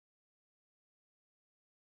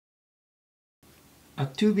A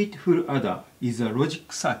 2-bit full adder is a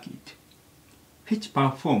logic circuit which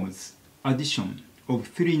performs addition of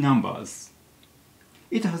 3 numbers.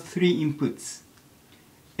 It has 3 inputs,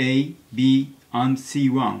 A, B, and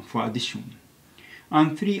C1 for addition,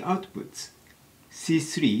 and 3 outputs,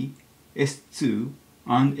 C3, S2,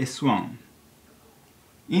 and S1.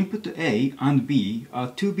 Input A and B are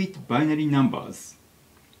 2-bit binary numbers.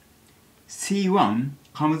 C1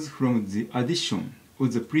 comes from the addition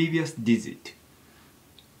of the previous digit.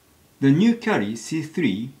 The new carry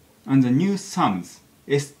C3 and the new sums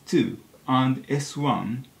S2 and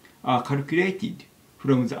S1 are calculated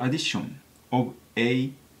from the addition of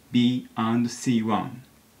A, B, and C1.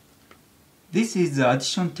 This is the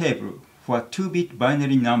addition table for 2-bit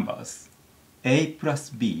binary numbers A plus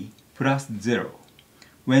B plus 0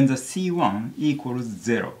 when the C1 equals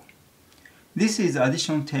 0. This is the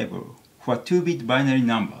addition table for 2-bit binary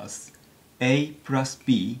numbers A plus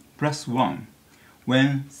B plus 1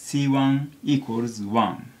 when C1 equals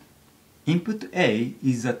 1. Input A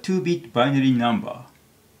is a 2-bit binary number,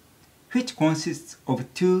 which consists of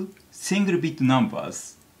 2 single-bit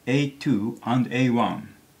numbers A2 and A1,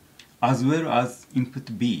 as well as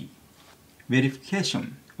input B.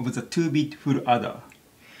 Verification of the 2-bit full adder.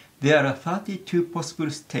 There are 32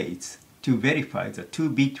 possible states to verify the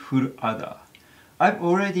 2-bit full adder. I've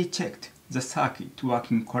already checked the circuit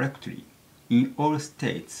working correctly in all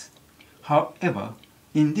states. However,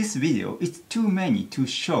 in this video it's too many to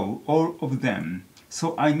show all of them,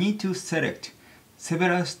 so I need to select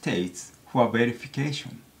several states for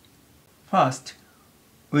verification. First,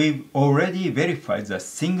 we've already verified the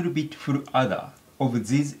single-bit full adder of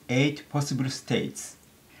these 8 possible states,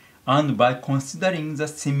 and by considering the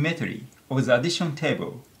symmetry of the addition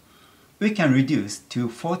table, we can reduce to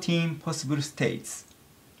 14 possible states.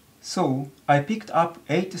 So I picked up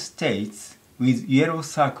 8 states with yellow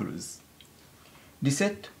circles.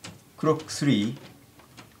 Reset clock 3,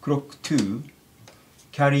 clock 2,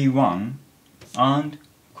 carry 1, and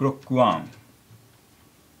clock 1.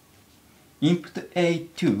 Input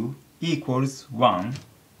A2 equals 1.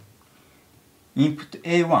 Input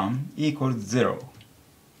A1 equals 0.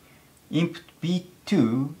 Input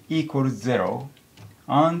B2 equals 0.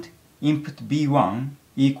 And input B1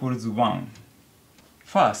 equals 1.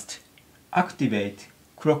 First, activate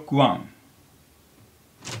clock 1.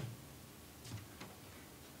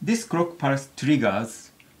 This clock pulse triggers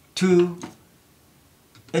 2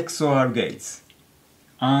 XOR gates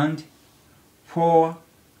and 4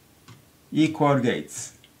 equal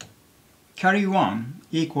gates. Carry 1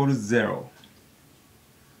 equals 0.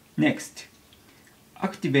 Next,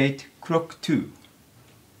 activate clock 2.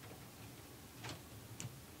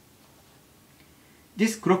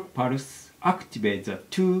 This clock pulse activates the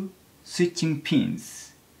 2 switching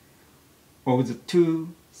pins of the 2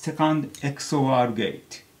 second XOR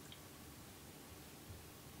gate.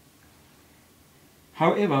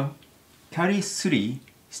 However, carry 3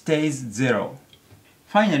 stays 0.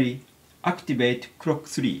 Finally, activate clock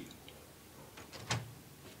 3.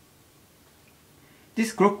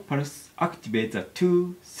 This clock pulse activates the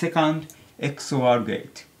 2 second XOR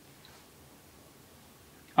gate.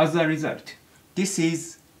 As a result, this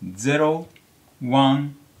is 0,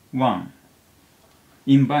 1, 1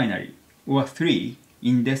 in binary or 3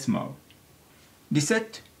 in decimal.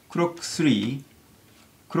 Reset clock 3,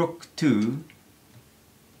 clock 2,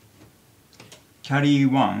 carry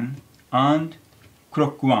 1, and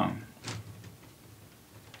clock 1.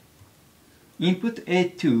 Input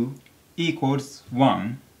A2 equals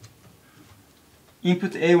 1.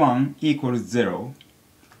 Input A1 equals 0.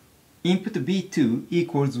 Input B2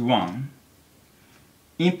 equals 1.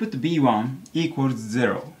 Input B1 equals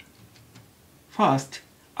 0. First,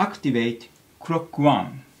 activate clock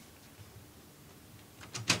 1.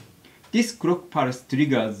 This clock pulse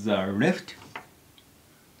triggers the left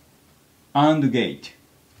AND gate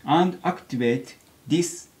and activate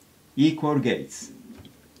these equal gates.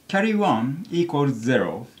 Carry 1 equals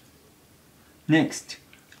 0. Next,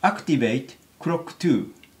 activate clock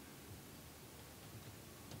 2.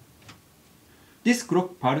 This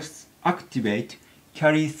clock pulse activate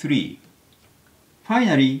carry 3.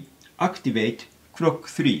 Finally, activate clock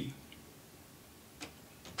 3.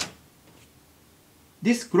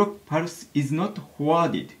 This clock pulse is not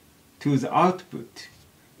forwarded to the output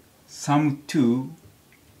sum 2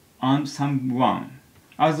 and sum 1.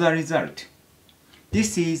 As a result,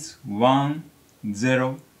 this is 1,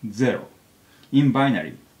 0, 0 in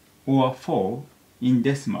binary or 4 in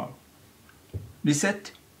decimal.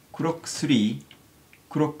 Reset clock 3,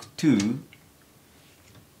 clock 2,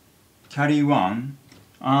 carry 1,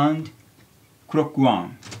 and clock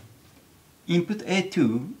 1. Input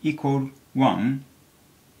A2 equal 1,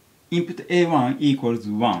 input A1 equals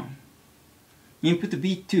 1, input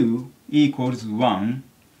B2 equals 1,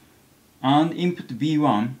 and input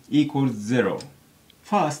B1 equals 0.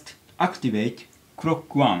 First, activate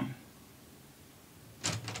clock 1.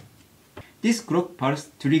 This clock pulse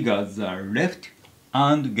triggers the left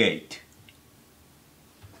AND gate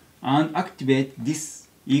and activate this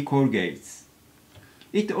equal gates.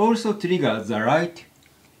 It also triggers the right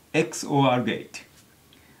XOR gate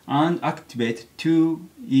and activate two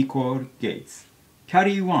equal gates.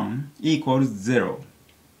 Carry 1 equals 0.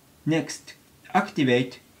 Next,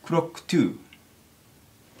 activate clock 2.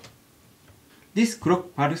 This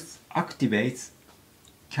clock pulse activates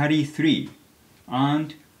carry 3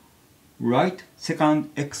 and right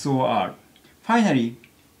second XOR. Finally,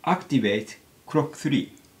 activate clock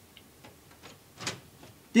 3.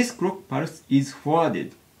 This clock pulse is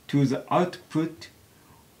forwarded to the output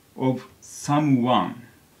of sum 1.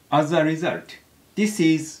 As a result, this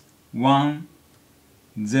is 1,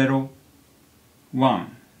 0,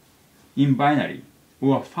 1 in binary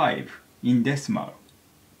or 5 in decimal.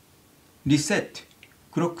 Reset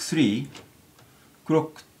clock 3,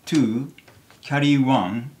 clock 2, carry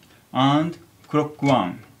 1, and clock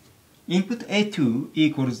 1. Input A2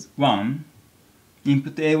 equals 1,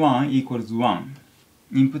 input A1 equals 1,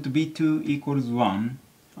 input B2 equals 1,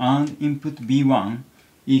 and input B1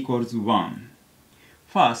 equals 1.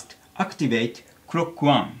 First, activate clock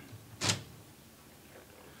 1.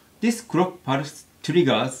 This clock pulse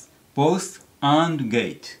triggers both AND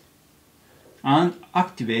gate and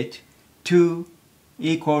activate two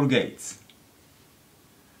equal gates.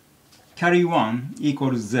 Carry 1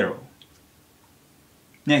 equals 0.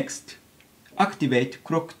 Next, activate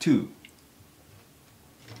clock 2.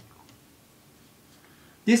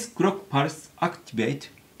 This clock pulse activate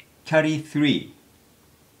carry 3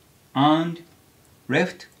 and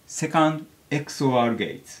left second XOR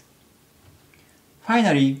gates.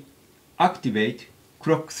 Finally, activate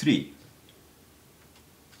clock 3.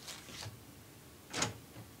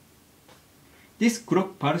 This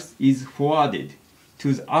clock pulse is forwarded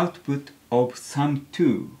to the output of sum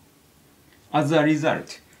 2. As a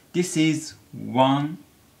result, this is 1,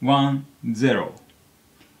 1, 0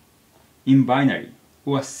 in binary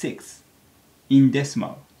or 6 in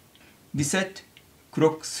decimal. Reset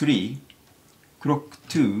clock 3, clock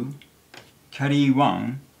 2, carry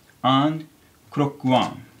 1, and clock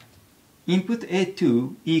 1. Input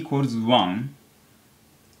A2 equals 1,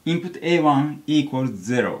 input A1 equals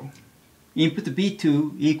 0, input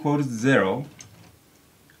B2 equals 0,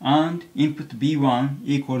 and input B1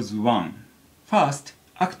 equals 1. First,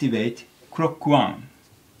 activate clock 1.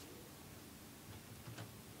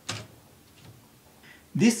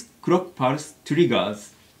 This clock pulse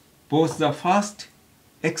triggers both the first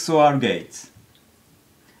XOR gates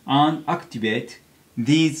and activate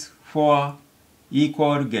these four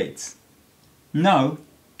equal gates. Now,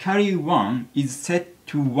 carry 1 is set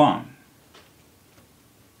to 1.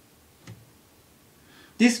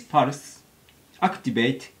 This pulse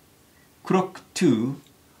activate clock 2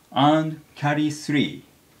 and carry 3,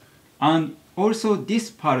 and also this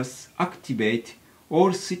pulse activate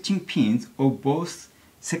all switching pins of both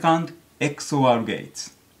second XOR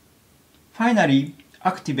gates. Finally,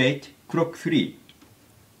 activate clock 3.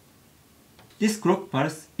 This clock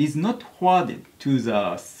pulse is not forwarded to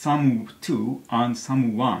the sum 2 and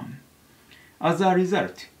sum 1. As a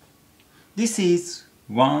result, this is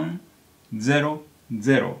 1, 0,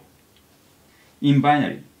 0 in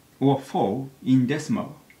binary or 4 in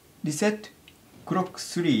decimal. Reset clock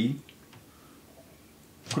 3,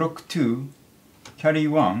 clock 2, carry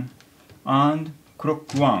 1, and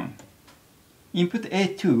clock 1. Input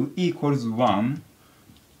A2 equals 1,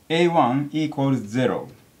 A1 equals 0,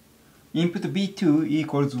 input B2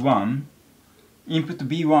 equals 1, input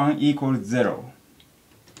B1 equals 0.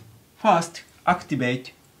 First,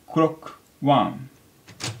 activate clock 1.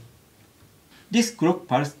 This clock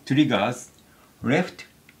pulse triggers left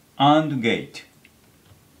AND gate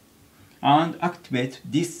and activate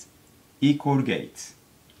this equal gates.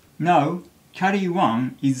 Now, carry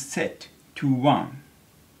 1 is set to 1.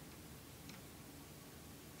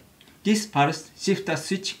 This pulse shifts a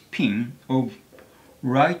switch pin of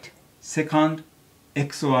right second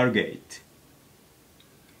XOR gate.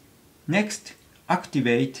 Next,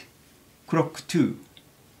 activate clock 2.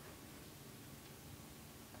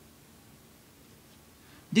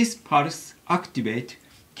 This pulse activate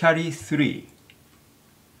carry 3.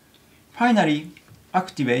 Finally,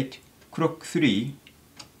 activate clock 3.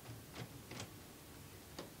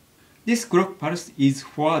 This clock pulse is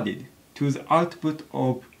forwarded to the output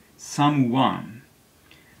of sum 1.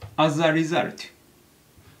 As a result,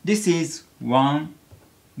 this is 1,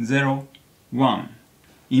 0, 1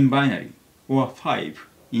 in binary or 5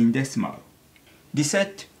 in decimal.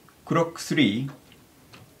 Reset clock 3,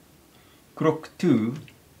 clock 2,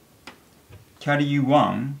 carry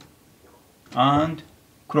 1, and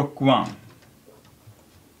clock 1.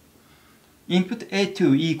 Input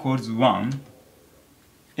A2 equals 1,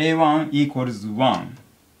 A1 equals 1,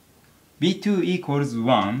 B2 equals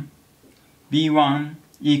 1, B1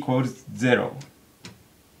 equals 0.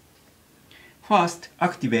 First,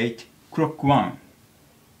 activate clock 1.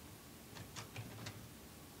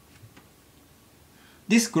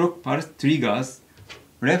 This clock pulse triggers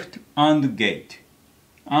left AND gate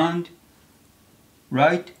and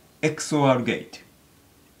right XOR gate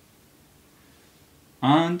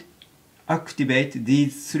and activate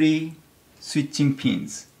these 3 switching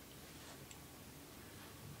pins.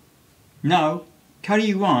 Now,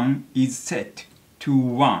 carry 1 is set to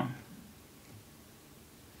 1.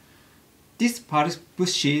 This pulse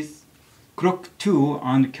pushes clock 2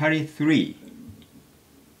 and carry 3.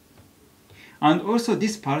 And also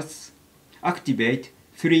this pulse activates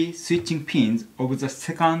 3 switching pins of the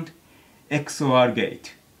second XOR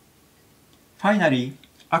gate. Finally,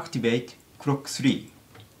 activate clock 3.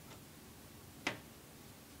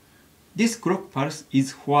 This clock pulse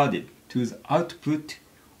is forwarded to the output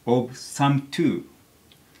of sum 2.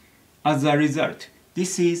 As a result,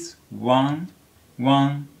 this is 1,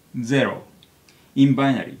 1, 0 in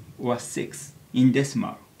binary or 6 in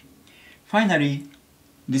decimal. Finally,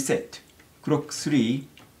 reset clock 3,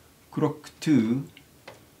 clock 2,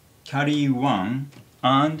 carry 1,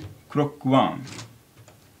 and clock 1.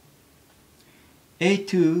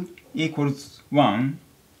 A2 equals 1,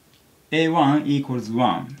 A1 equals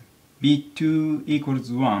 1, B2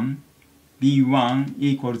 equals 1, B1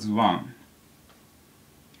 equals 1.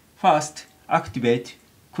 First, activate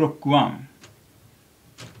clock 1.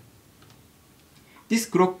 This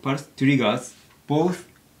clock pulse triggers both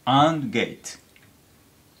AND gates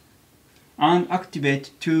and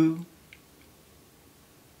activate 2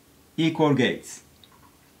 equal gates.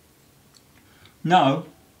 Now,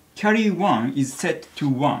 carry 1 is set to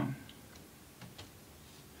 1.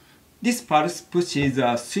 This pulse pushes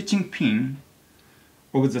a switching pin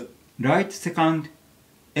of the right second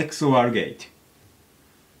XOR gate.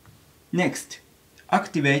 Next,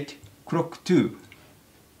 activate clock 2.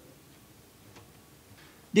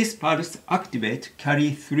 This pulse activates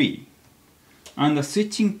carry 3 and the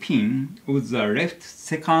switching pin of the left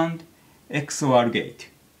second XOR gate.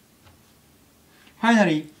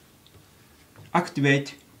 Finally,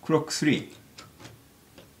 activate clock 3.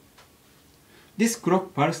 This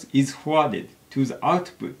clock pulse is forwarded to the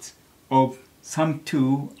outputs of sum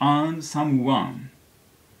 2 and sum 1.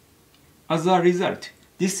 As a result,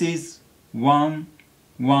 this is 1,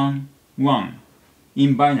 1, 1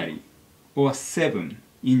 in binary or 7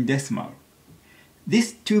 in decimal.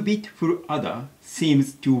 This 2-bit full adder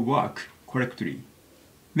seems to work correctly.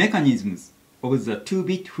 Mechanisms of the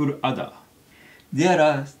 2-bit full adder. There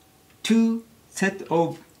are 2 sets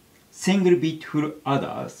of single-bit full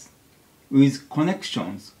adders with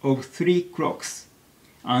connections of 3 clocks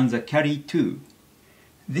and the carry 2.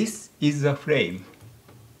 This is the frame.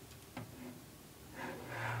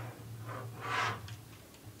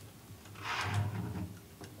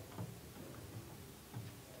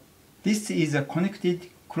 This is a connected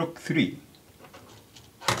clock 3.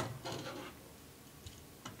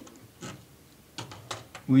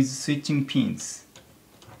 With switching pins.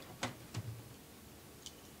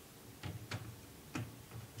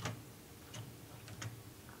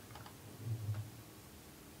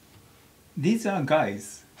 These are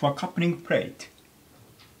guides for coupling plate.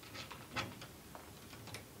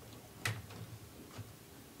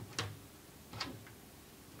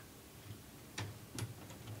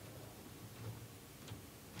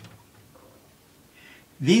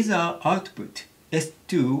 These are output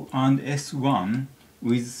S2 and S1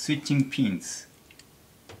 with switching pins.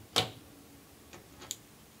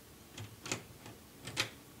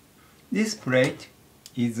 This plate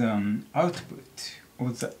is an output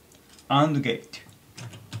of the AND gate.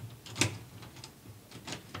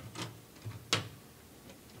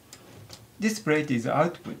 This plate is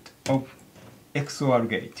output of XOR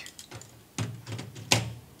gate.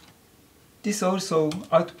 This also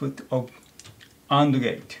output of AND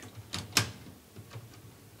gate.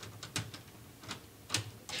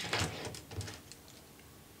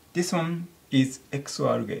 This one is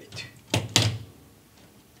XOR gate.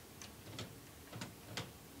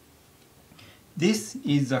 This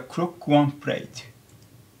is a clock 1 plate.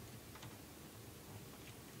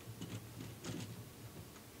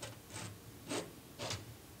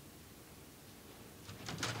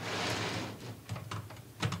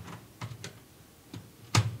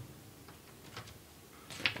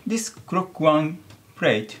 This clock 1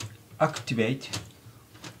 plate activates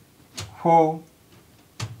 4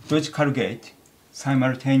 logical gates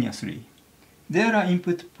simultaneously. There are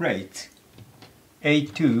input plates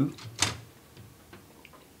A2,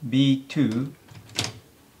 B2,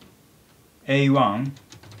 A1,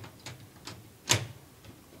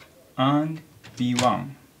 and B1.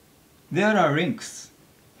 There are links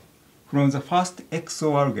from the first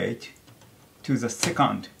XOR gate to the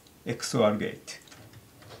second XOR gate.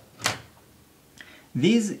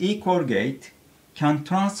 These equal gates can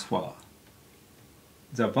transfer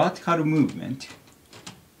the vertical movement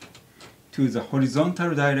to the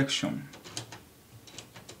horizontal direction.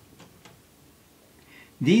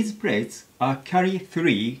 These plates are carry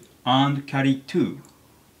 3 and carry 2.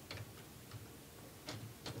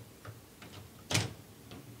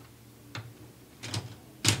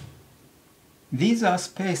 These are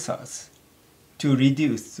spacers to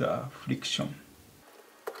reduce the friction.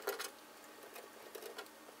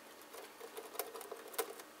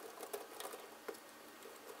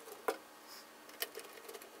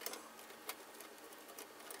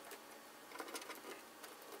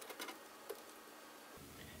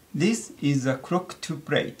 This is a clock 2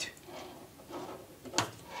 plate.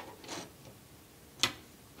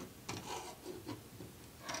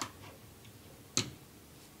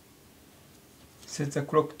 Set the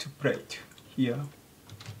clock 2 plate here.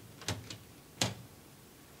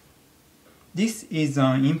 This is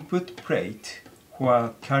an input plate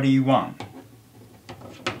for carry 1.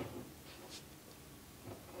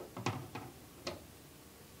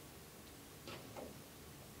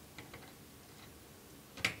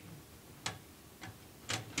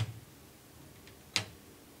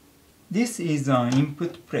 This is an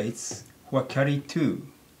input plate for carry 2.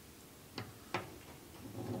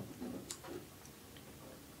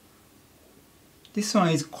 This one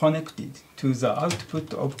is connected to the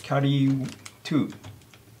output of carry 2.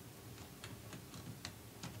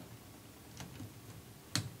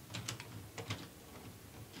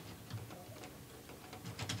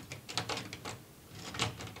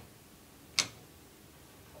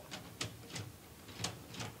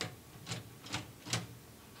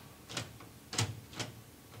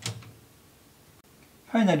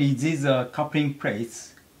 Finally, these are coupling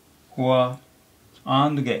plates for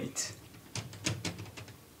AND gate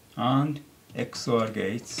and XOR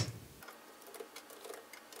gates.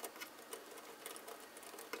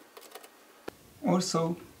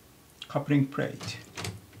 Also coupling plate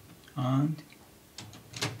and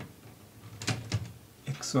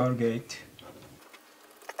XOR gate.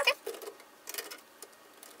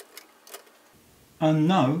 And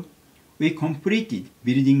now we completed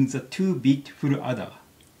building the 2-bit full adder.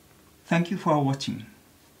 Thank you for watching.